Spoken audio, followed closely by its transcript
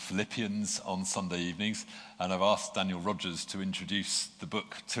Philippians on Sunday evenings, and I've asked Daniel Rogers to introduce the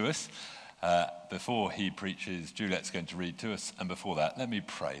book to us. Before he preaches, Juliet's going to read to us, and before that, let me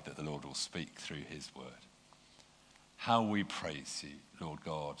pray that the Lord will speak through his word. How we praise you, Lord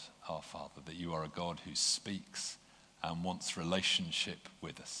God, our Father, that you are a God who speaks and wants relationship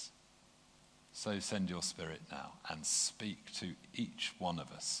with us. So send your Spirit now and speak to each one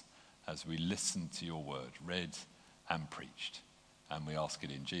of us as we listen to your word, read and preached. And we ask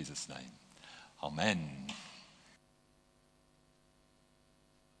it in Jesus' name. Amen.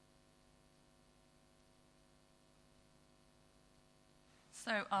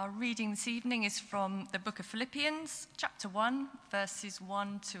 So our reading this evening is from the book of Philippians, chapter 1, verses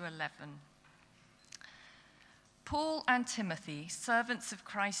 1 to 11. Paul and Timothy, servants of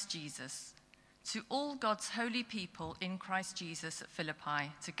Christ Jesus, to all God's holy people in Christ Jesus at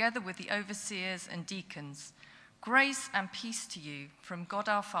Philippi, together with the overseers and deacons, grace and peace to you from God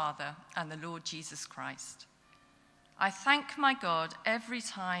our Father and the Lord Jesus Christ. I thank my God every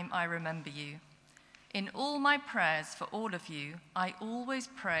time I remember you. In all my prayers for all of you, I always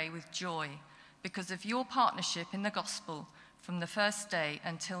pray with joy because of your partnership in the gospel from the first day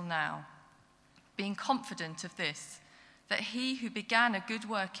until now, being confident of this, that he who began a good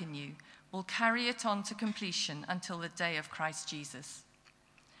work in you will carry it on to completion until the day of Christ Jesus.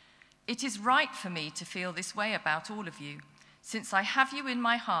 It is right for me to feel this way about all of you, since I have you in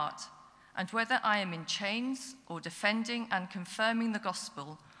my heart, and whether I am in chains or defending and confirming the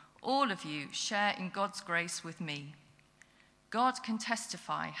gospel, all of you share in God's grace with me. God can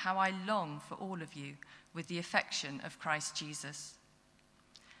testify how I long for all of you with the affection of Christ Jesus.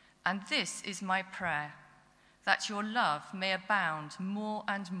 And this is my prayer, that your love may abound more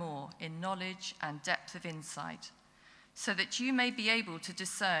and more in knowledge and depth of insight, so that you may be able to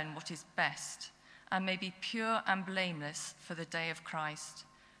discern what is best and may be pure and blameless for the day of Christ,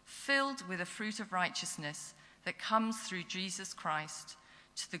 filled with the fruit of righteousness that comes through Jesus Christ,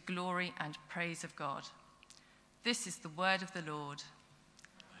 to the glory and praise of God. This is the word of the Lord.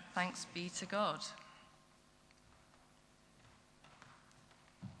 Thanks be to God.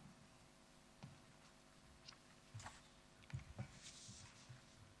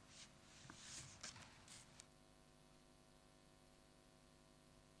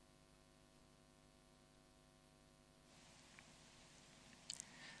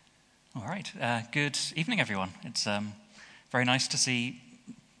 All right. Good evening, everyone. It's very nice to see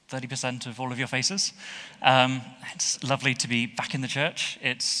 30% of all of your faces. It's lovely to be back in the church.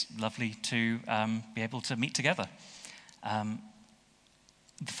 It's lovely to be able to meet together. The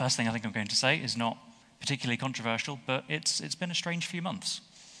first thing I think I'm going to say is not particularly controversial, but it's been a strange few months.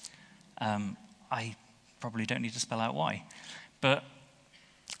 I probably don't need to spell out why. But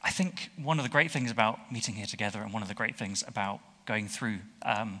I think one of the great things about meeting here together and one of the great things about going through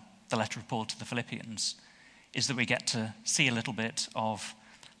the letter of Paul to the Philippians is that we get to see a little bit of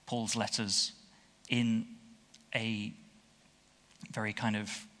Paul's letters in a very kind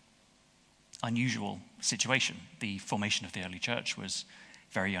of unusual situation. The formation of the early church was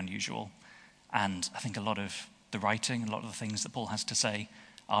very unusual, and I think a lot of the writing, a lot of the things that Paul has to say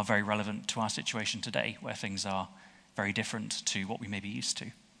are very relevant to our situation today, where things are very different to what we may be used to.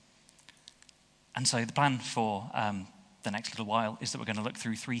 And so the plan for the next little while is that we're going to look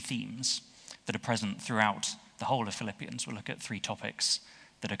through three themes that are present throughout the whole of Philippians. We'll look at three topics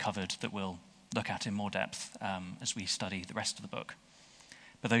that are covered that we'll look at in more depth as we study the rest of the book.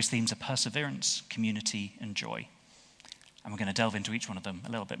 But those themes are perseverance, community, and joy. And we're going to delve into each one of them a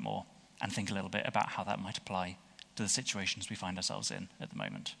little bit more and think a little bit about how that might apply to the situations we find ourselves in at the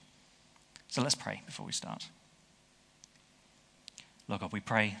moment. So let's pray before we start. Lord God, we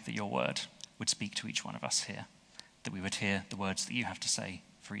pray that your word would speak to each one of us here, that we would hear the words that you have to say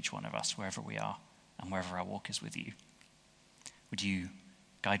for each one of us, wherever we are and wherever our walk is with you. Would you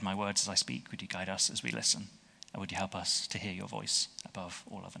guide my words as I speak? Would you guide us as we listen? And would you help us to hear your voice above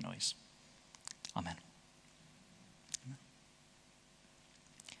all other noise? Amen.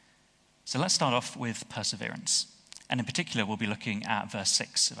 So let's start off with perseverance. And in particular, we'll be looking at verse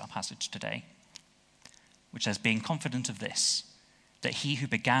 6 of our passage today, which says, being confident of this, that he who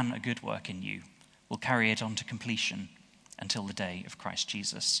began a good work in you will carry it on to completion until the day of Christ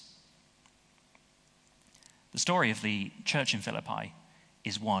Jesus. The story of the church in Philippi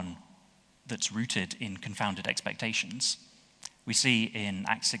is one that's rooted in confounded expectations. We see in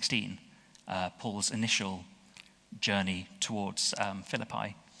Acts 16 Paul's initial journey towards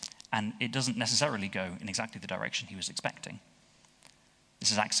Philippi, and it doesn't necessarily go in exactly the direction he was expecting.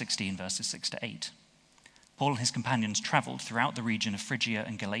 This is Acts 16, verses 6 to 8. Paul and his companions traveled throughout the region of Phrygia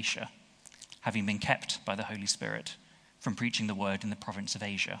and Galatia, having been kept by the Holy Spirit from preaching the word in the province of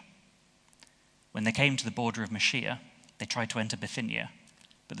Asia. When they came to the border of Mysia, they tried to enter Bithynia,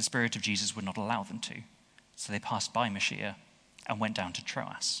 but the Spirit of Jesus would not allow them to. So they passed by Mysia and went down to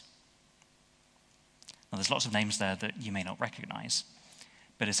Troas. Now there's lots of names there that you may not recognize,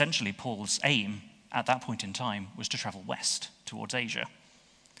 but essentially Paul's aim at that point in time was to travel west towards Asia.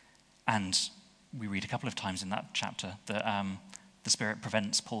 And we read a couple of times in that chapter that the Spirit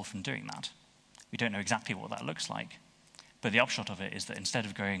prevents Paul from doing that. We don't know exactly what that looks like, but the upshot of it is that instead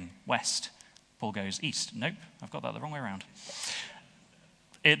of going west, Paul goes east. Nope, I've got that the wrong way around.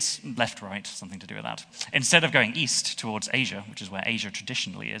 It's left, right, something to do with that. Instead of going east towards Asia, which is where Asia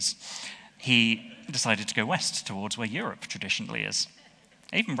traditionally is, he decided to go west towards where Europe traditionally is.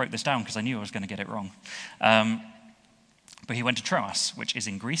 I even wrote this down because I knew I was going to get it wrong. But he went to Troas, which is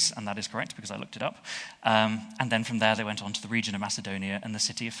in Greece, and that is correct because I looked it up. And then from there they went on to the region of Macedonia and the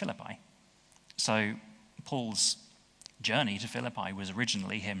city of Philippi. So Paul's journey to Philippi was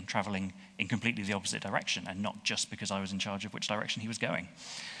originally him traveling in completely the opposite direction, and not just because I was in charge of which direction he was going.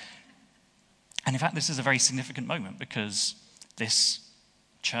 And in fact, this is a very significant moment because this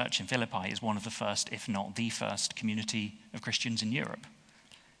church in Philippi is one of the first, if not the first, community of Christians in Europe.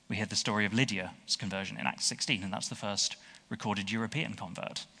 We hear the story of Lydia's conversion in Acts 16, and that's the first recorded European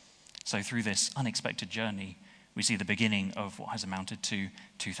convert. So through this unexpected journey, we see the beginning of what has amounted to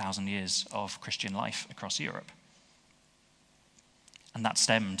 2,000 years of Christian life across Europe. And that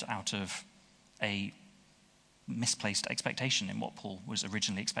stemmed out of a misplaced expectation in what Paul was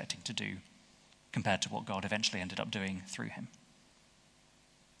originally expecting to do compared to what God eventually ended up doing through him.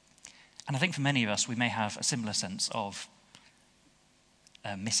 And I think for many of us, we may have a similar sense of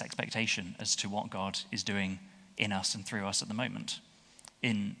misexpectation as to what God is doing in us and through us at the moment.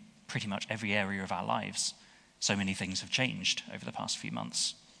 In pretty much every area of our lives, so many things have changed over the past few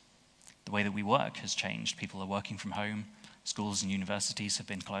months. The way that we work has changed. People are working from home. Schools and universities have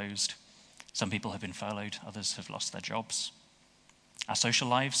been closed. Some people have been furloughed. Others have lost their jobs. Our social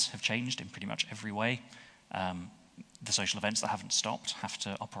lives have changed in pretty much every way. The social events that haven't stopped have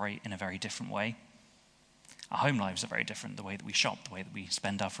to operate in a very different way. Our home lives are very different. The way that we shop, the way that we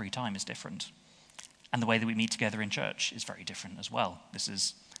spend our free time is different. And the way that we meet together in church is very different as well. This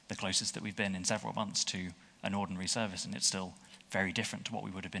is the closest that we've been in several months to an ordinary service, and it's still very different to what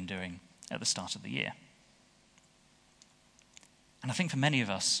we would have been doing at the start of the year. And I think for many of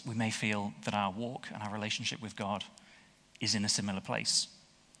us, we may feel that our walk and our relationship with God is in a similar place.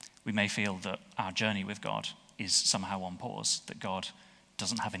 We may feel that our journey with God is somehow on pause, that God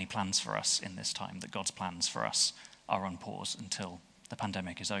doesn't have any plans for us in this time, that God's plans for us are on pause until the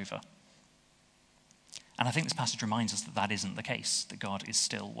pandemic is over. And I think this passage reminds us that that isn't the case, that God is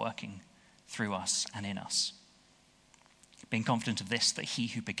still working through us and in us. Being confident of this, that he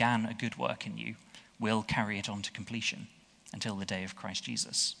who began a good work in you will carry it on to completion until the day of Christ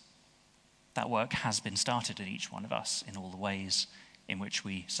Jesus. That work has been started in each one of us in all the ways in which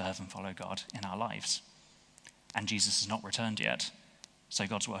we serve and follow God in our lives. And Jesus has not returned yet, so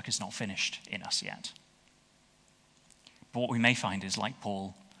God's work is not finished in us yet. But what we may find is, like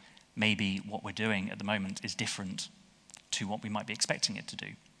Paul, maybe what we're doing at the moment is different to what we might be expecting it to do.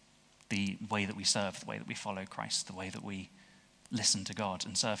 The way that we serve, the way that we follow Christ, the way that we listen to God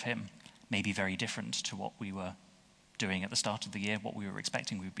and serve him may be very different to what we were doing at the start of the year, what we were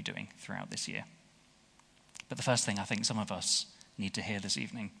expecting we would be doing throughout this year. But the first thing I think some of us need to hear this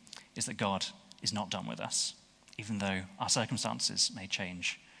evening is that God is not done with us. Even though our circumstances may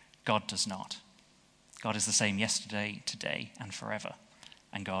change, God does not. God is the same yesterday, today, and forever.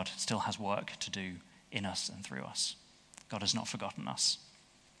 And God still has work to do in us and through us. God has not forgotten us.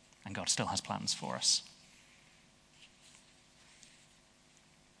 And God still has plans for us.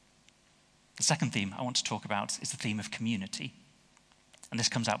 The second theme I want to talk about is the theme of community. And this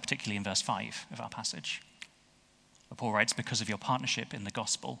comes out particularly in verse 5 of our passage, where Paul writes, "Because of your partnership in the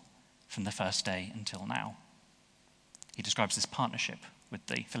gospel from the first day until now." He describes this partnership with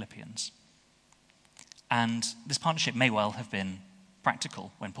the Philippians. And this partnership may well have been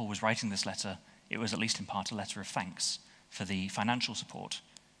practical. When Paul was writing this letter, it was at least in part a letter of thanks for the financial support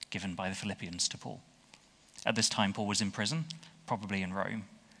given by the Philippians to Paul. At this time, Paul was in prison, probably in Rome.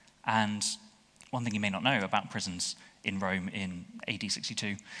 And one thing you may not know about prisons in Rome in AD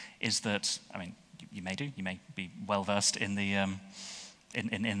 62 is that, you may be well versed in the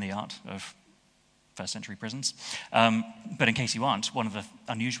art of first century prisons. But in case you aren't, one of the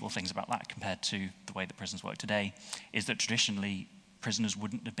unusual things about that compared to the way that prisons work today is that traditionally prisoners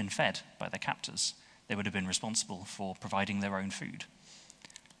wouldn't have been fed by their captors. They would have been responsible for providing their own food.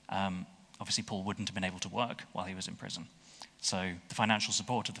 Obviously, Paul wouldn't have been able to work while he was in prison. So the financial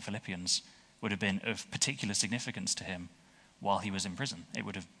support of the Philippians would have been of particular significance to him while he was in prison. It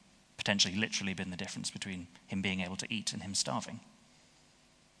would have potentially literally been the difference between him being able to eat and him starving.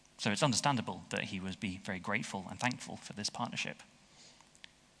 So it's understandable that he would be very grateful and thankful for this partnership.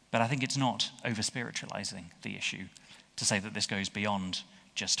 But I think it's not over-spiritualizing the issue to say that this goes beyond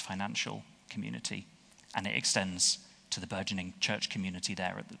just financial community, and it extends to the burgeoning church community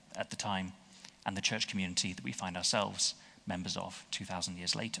there at the time, and the church community that we find ourselves members of 2,000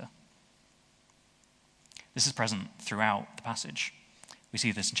 years later. This is present throughout the passage. We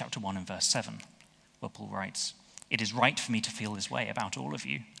see this in chapter 1 and verse 7, where Paul writes, "It is right for me to feel this way about all of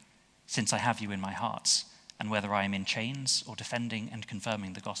you, since I have you in my heart, and whether I am in chains or defending and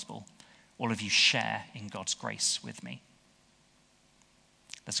confirming the gospel, all of you share in God's grace with me."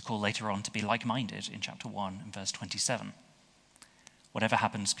 There's a call later on to be like-minded in chapter 1 and verse 27. "Whatever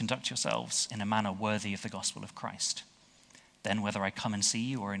happens, conduct yourselves in a manner worthy of the gospel of Christ. Then whether I come and see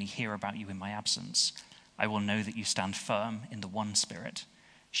you or only hear about you in my absence, I will know that you stand firm in the one Spirit,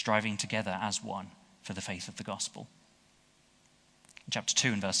 striving together as one for the faith of the gospel." In chapter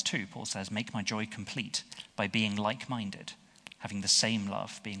 2 and verse 2, Paul says, "Make my joy complete by being like-minded, having the same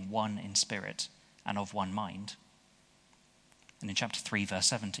love, being one in spirit and of one mind." And in chapter 3, verse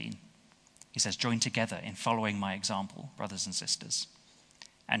 17, he says, "Join together in following my example, brothers and sisters.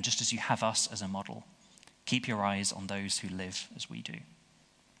 And just as you have us as a model, keep your eyes on those who live as we do."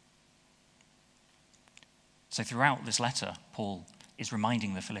 So throughout this letter, Paul is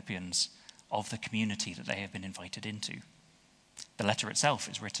reminding the Philippians of the community that they have been invited into. The letter itself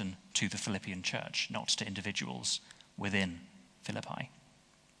is written to the Philippian church, not to individuals within Philippi.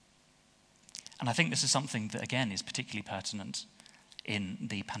 And I think this is something that, again, is particularly pertinent in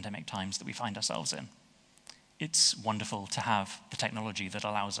the pandemic times that we find ourselves in. It's wonderful to have the technology that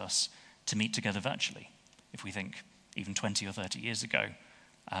allows us to meet together virtually. If we think even 20 or 30 years ago,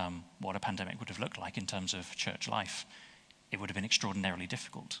 what a pandemic would have looked like in terms of church life, it would have been extraordinarily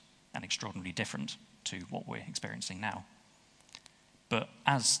difficult and extraordinarily different to what we're experiencing now. But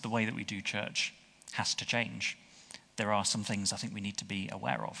as the way that we do church has to change, there are some things I think we need to be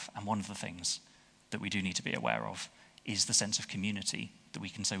aware of. And one of the things that we do need to be aware of is the sense of community that we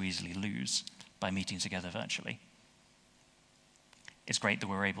can so easily lose by meeting together virtually. It's great that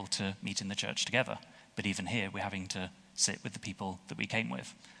we're able to meet in the church together, but even here we're having to sit with the people that we came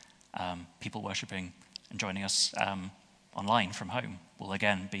with. People worshipping and joining us online from home will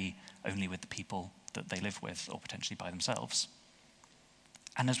again be only with the people that they live with or potentially by themselves.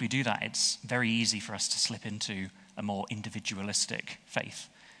 And as we do that, it's very easy for us to slip into a more individualistic faith,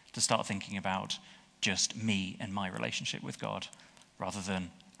 to start thinking about just me and my relationship with God, rather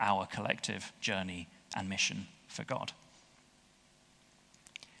than our collective journey and mission for God.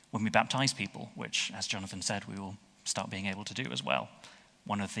 When we baptize people, which, as Jonathan said, we will start being able to do as well,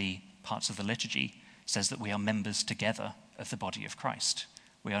 one of the parts of the liturgy says that we are members together of the body of Christ.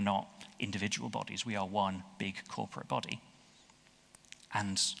 We are not individual bodies, we are one big corporate body.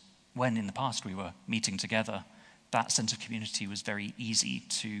 And when in the past we were meeting together, that sense of community was very easy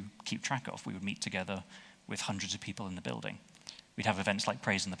to keep track of. We would meet together with hundreds of people in the building. We'd have events like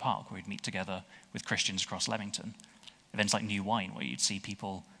Praise in the Park, where we'd meet together with Christians across Leamington. Events like New Wine, where you'd see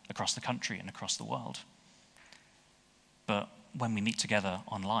people across the country and across the world. But when we meet together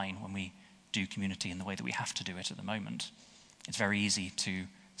online, when we do community in the way that we have to do it at the moment, it's very easy to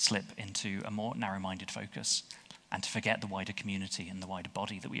slip into a more narrow-minded focus and to forget the wider community and the wider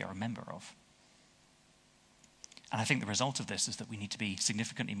body that we are a member of. And I think the result of this is that we need to be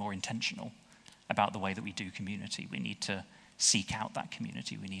significantly more intentional about the way that we do community. We need to seek out that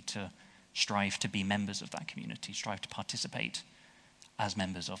community. We need to strive to be members of that community, strive to participate as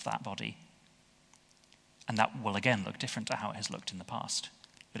members of that body. And that will again look different to how it has looked in the past.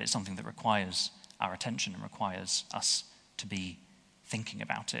 But it's something that requires our attention and requires us to be thinking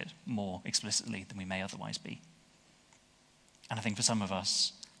about it more explicitly than we may otherwise be. And I think for some of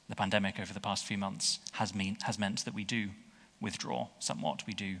us, the pandemic over the past few months has meant that we do withdraw somewhat.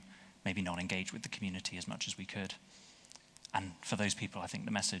 We do maybe not engage with the community as much as we could. And for those people, I think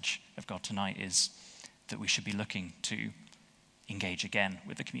the message of God tonight is that we should be looking to engage again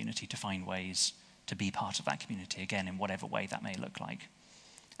with the community, to find ways to be part of that community again in whatever way that may look like,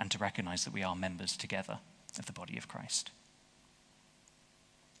 and to recognize that we are members together of the body of Christ.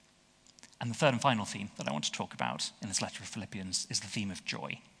 And the third and final theme that I want to talk about in this letter of Philippians is the theme of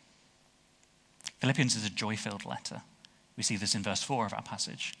joy. Philippians is a joy-filled letter. We see this in verse 4 of our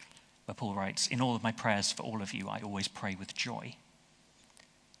passage, where Paul writes, "In all of my prayers for all of you, I always pray with joy."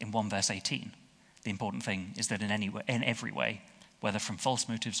 In 1 verse 18, the important thing is that in every way, whether from false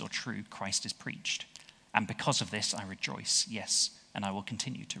motives or true, Christ is preached. And because of this, I rejoice, yes, and I will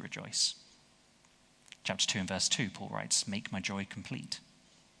continue to rejoice. Chapter 2 and verse 2, Paul writes, "Make my joy complete."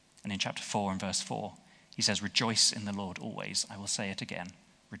 And in chapter 4 and verse 4, he says, "Rejoice in the Lord always. I will say it again,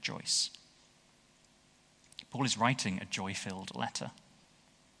 rejoice." Paul is writing a joy-filled letter.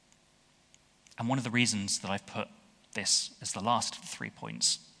 And one of the reasons that I've put this as the last of the 3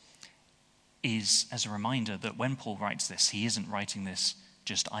 points is as a reminder that when Paul writes this, he isn't writing this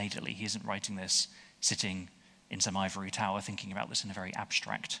just idly. He isn't writing this sitting in some ivory tower thinking about this in a very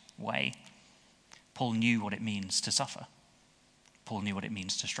abstract way. Paul knew what it means to suffer. Paul knew what it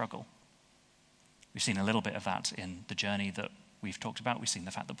means to struggle. We've seen a little bit of that in the journey that we've talked about. We've seen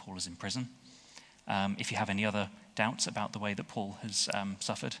the fact that Paul is in prison. If you have any other doubts about the way that Paul has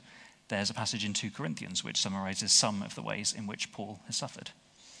suffered, there's a passage in 2 Corinthians which summarizes some of the ways in which Paul has suffered.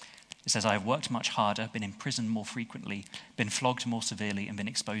 It says, "I have worked much harder, been in prison more frequently, been flogged more severely, and been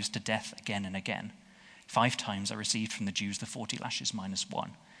exposed to death again and again. 5 times I received from the Jews the 40 lashes minus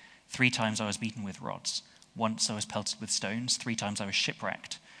 1. 3 times I was beaten with rods. Once I was pelted with stones. 3 times I was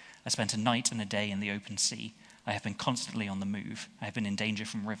shipwrecked. I spent a night and a day in the open sea. I have been constantly on the move. I have been in danger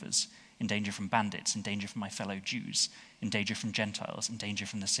from rivers, in danger from bandits, in danger from my fellow Jews, in danger from Gentiles, in danger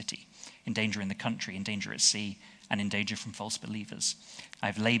from the city, in danger in the country, in danger at sea, and in danger from false believers. I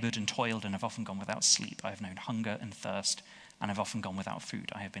have labored and toiled and have often gone without sleep. I have known hunger and thirst, and have often gone without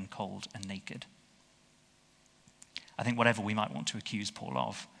food. I have been cold and naked." I think whatever we might want to accuse Paul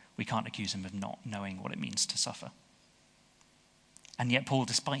of, we can't accuse him of not knowing what it means to suffer. And yet Paul,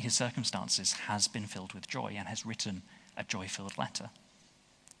 despite his circumstances, has been filled with joy and has written a joy-filled letter.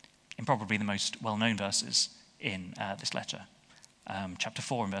 In probably the most well-known verses in this letter, chapter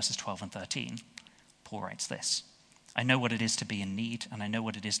 4 and verses 12 and 13, Paul writes this, "I know what it is to be in need, and I know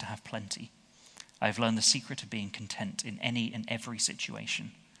what it is to have plenty. I have learned the secret of being content in any and every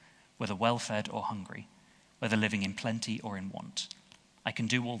situation, whether well-fed or hungry, whether living in plenty or in want. I can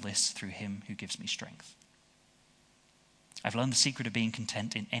do all this through him who gives me strength." I've learned the secret of being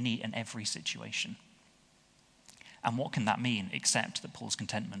content in any and every situation. And what can that mean except that Paul's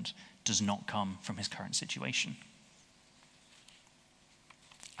contentment does not come from his current situation?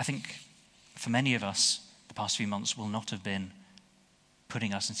 I think for many of us, the past few months will not have been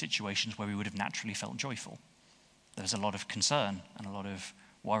putting us in situations where we would have naturally felt joyful. There's a lot of concern and a lot of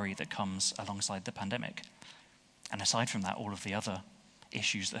worry that comes alongside the pandemic. And aside from that, all of the other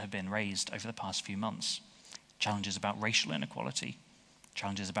issues that have been raised over the past few months, challenges about racial inequality,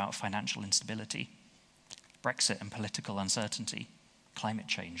 challenges about financial instability, Brexit and political uncertainty, climate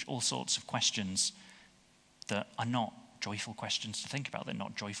change, all sorts of questions that are not joyful questions to think about. They're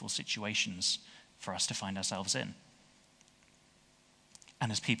not joyful situations for us to find ourselves in.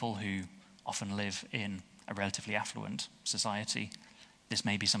 And as people who often live in a relatively affluent society, this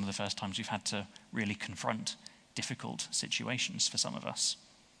may be some of the first times we've had to really confront difficult situations for some of us.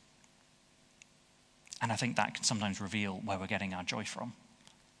 And I think that can sometimes reveal where we're getting our joy from.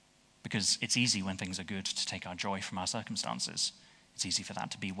 Because it's easy when things are good to take our joy from our circumstances. It's easy for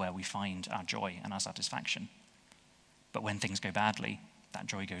that to be where we find our joy and our satisfaction. But when things go badly, that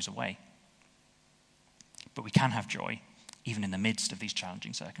joy goes away. But we can have joy, even in the midst of these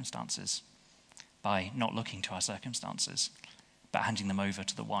challenging circumstances, by not looking to our circumstances, but handing them over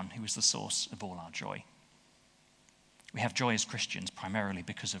to the one who is the source of all our joy. We have joy as Christians primarily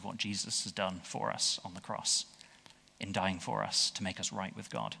because of what Jesus has done for us on the cross, in dying for us to make us right with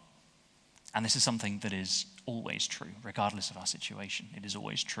God. And this is something that is always true, regardless of our situation. It is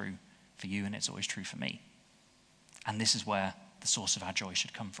always true for you, and it's always true for me. And this is where the source of our joy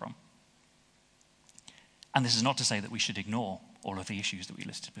should come from. And this is not to say that we should ignore all of the issues that we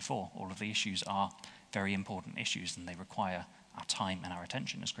listed before. All of the issues are very important issues, and they require our time and our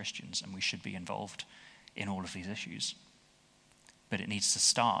attention as Christians, and we should be involved in all of these issues. But it needs to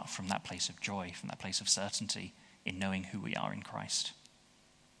start from that place of joy, from that place of certainty in knowing who we are in Christ.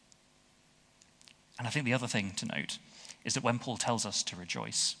 And I think the other thing to note is that when Paul tells us to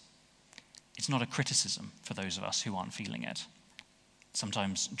rejoice, it's not a criticism for those of us who aren't feeling it.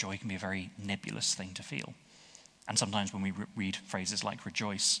 Sometimes joy can be a very nebulous thing to feel. And sometimes when we read phrases like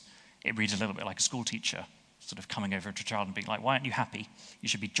rejoice, it reads a little bit like a school teacher sort of coming over to a child and being like, "Why aren't you happy? You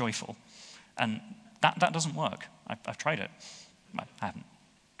should be joyful." And that doesn't work. I've tried it. I haven't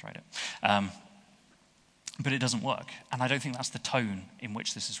tried it. But it doesn't work. And I don't think that's the tone in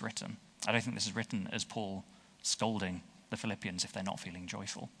which this is written. I don't think this is written as Paul scolding the Philippians if they're not feeling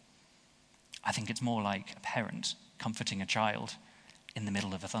joyful. I think it's more like a parent comforting a child in the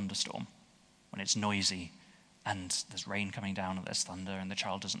middle of a thunderstorm when it's noisy and there's rain coming down and there's thunder and the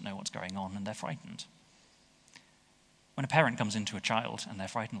child doesn't know what's going on and they're frightened. When a parent comes into a child and they're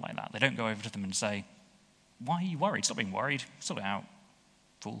frightened like that, they don't go over to them and say, "Why are you worried? Stop being worried. Sort it out,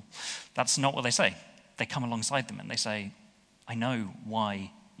 fool." That's not what they say. they come alongside them and they say, I know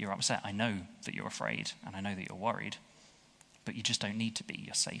why you're upset. I know that you're afraid and I know that you're worried, but you just don't need to be.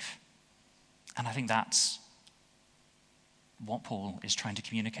 You're safe. And I think that's what Paul is trying to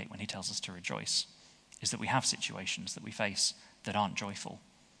communicate when he tells us to rejoice, is that we have situations that we face that aren't joyful.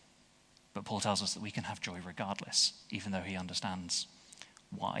 But Paul tells us that we can have joy regardless, even though he understands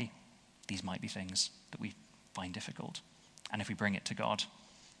why these might be things that we find difficult. And if we bring it to God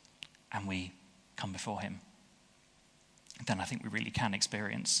and we come before him, then I think we really can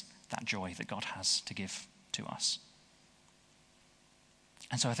experience that joy that God has to give to us.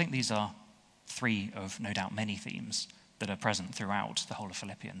 And so I think these are three of no doubt many themes that are present throughout the whole of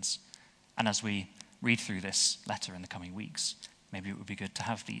Philippians. And as we read through this letter in the coming weeks, maybe it would be good to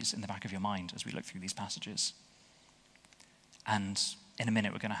have these in the back of your mind as we look through these passages. And in a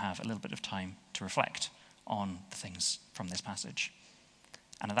minute, we're going to have a little bit of time to reflect on the things from this passage.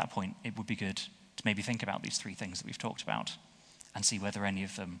 And at that point, it would be good to maybe think about these three things that we've talked about and see whether any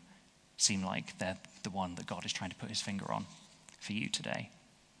of them seem like they're the one that God is trying to put his finger on for you today.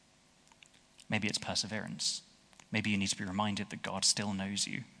 Maybe it's perseverance. Maybe you need to be reminded that God still knows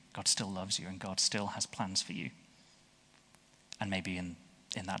you, God still loves you, and God still has plans for you. And maybe in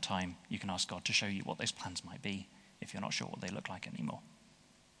that time, you can ask God to show you what those plans might be if you're not sure what they look like anymore.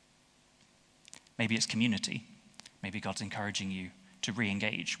 Maybe it's community. Maybe God's encouraging you to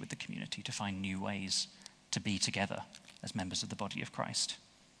re-engage with the community, to find new ways to be together as members of the body of Christ.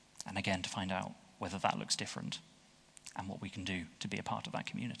 And again, to find out whether that looks different and what we can do to be a part of that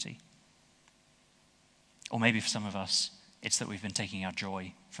community. Or maybe for some of us, it's that we've been taking our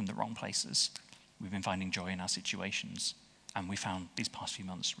joy from the wrong places. We've been finding joy in our situations, and we found these past few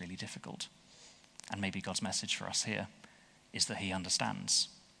months really difficult. And maybe God's message for us here is that he understands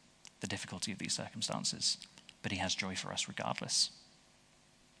the difficulty of these circumstances, but he has joy for us regardless.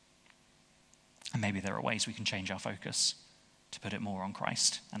 And maybe there are ways we can change our focus to put it more on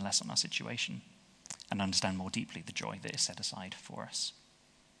Christ and less on our situation, and understand more deeply the joy that is set aside for us.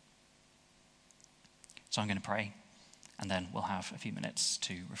 So I'm going to pray, and then we'll have a few minutes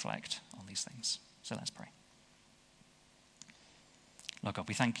to reflect on these things. So let's pray. Lord God,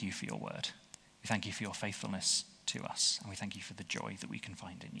 we thank you for your word. We thank you for your faithfulness to us, and we thank you for the joy that we can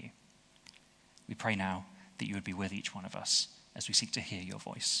find in you. We pray now that you would be with each one of us as we seek to hear your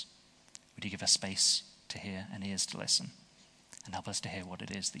voice. Would you give us space to hear and ears to listen, and help us to hear what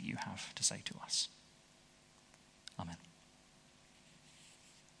it is that you have to say to us. Amen.